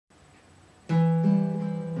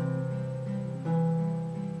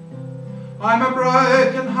I'm a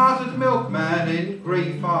broken-hearted milkman, in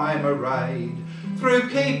grief I'm arrayed, through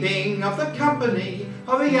keeping of the company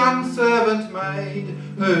of a young servant maid,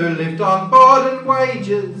 who lived on board and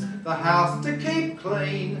wages, the house to keep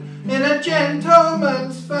clean, in a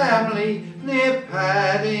gentleman's family near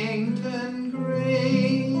Paddington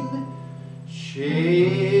Green.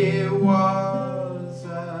 She was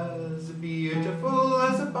as beautiful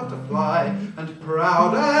as a butterfly and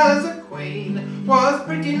proud as a queen, was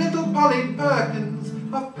pretty little Polly Perkins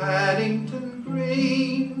of Paddington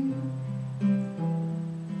Green.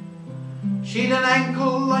 She'd an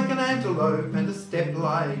ankle like an antelope and a step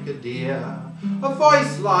like a deer, a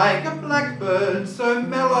voice like a blackbird, so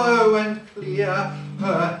mellow and clear.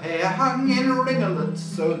 Her hair hung in ringlets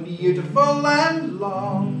so beautiful and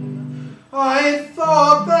long. I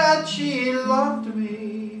thought that she loved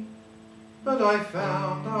me, but I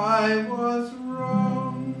found I was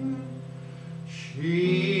wrong.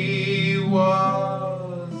 She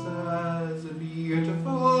was as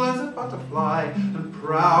beautiful as a butterfly and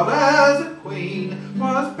proud as a queen,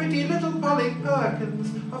 was pretty little Polly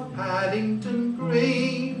Perkins of Paddington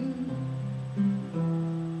Green.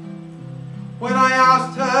 When I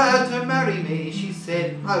asked her to marry me, she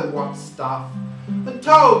said, "Oh, what stuff," and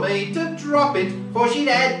told me to drop it, for she'd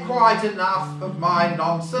had quite enough of my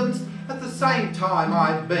nonsense. At the same time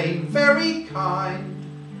I'd been very kind,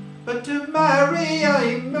 but to marry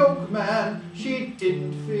a milkman she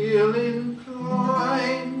didn't feel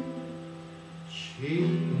inclined.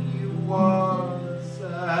 She was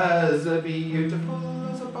as beautiful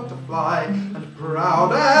as a butterfly and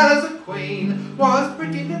proud as a queen, was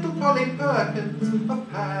pretty little Polly Perkins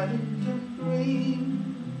of Paddington Green.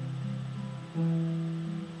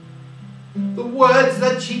 The words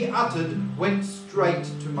that she uttered went straight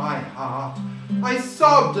to my heart. I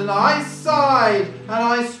sobbed and I sighed, and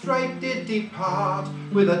I straight did depart,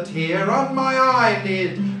 with a tear on my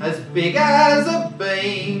eyelid as big as a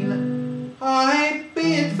bean. I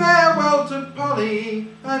bid farewell to Polly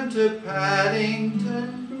and to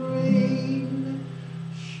Paddington Green.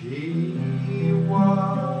 She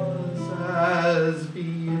was as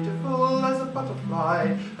beautiful as a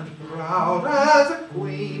butterfly and proud as a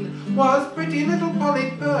queen, was pretty little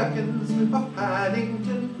Polly Perkins of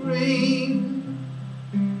Paddington Green.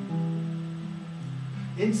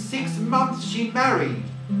 In 6 months she married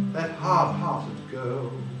that hard-hearted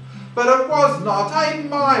girl, but it was not a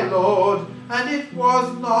my lord, and it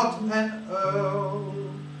was not an earl.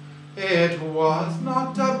 It was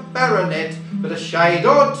not a baronet, but a shade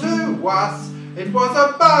or two worse. It was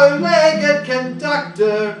a bow-legged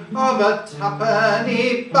conductor of a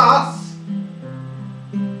twopenny bus.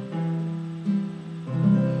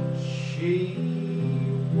 She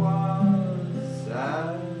was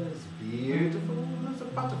as beautiful as a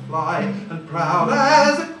butterfly and proud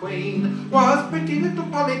as a queen, was pretty little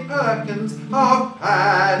Polly Perkins of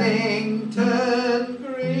Paddington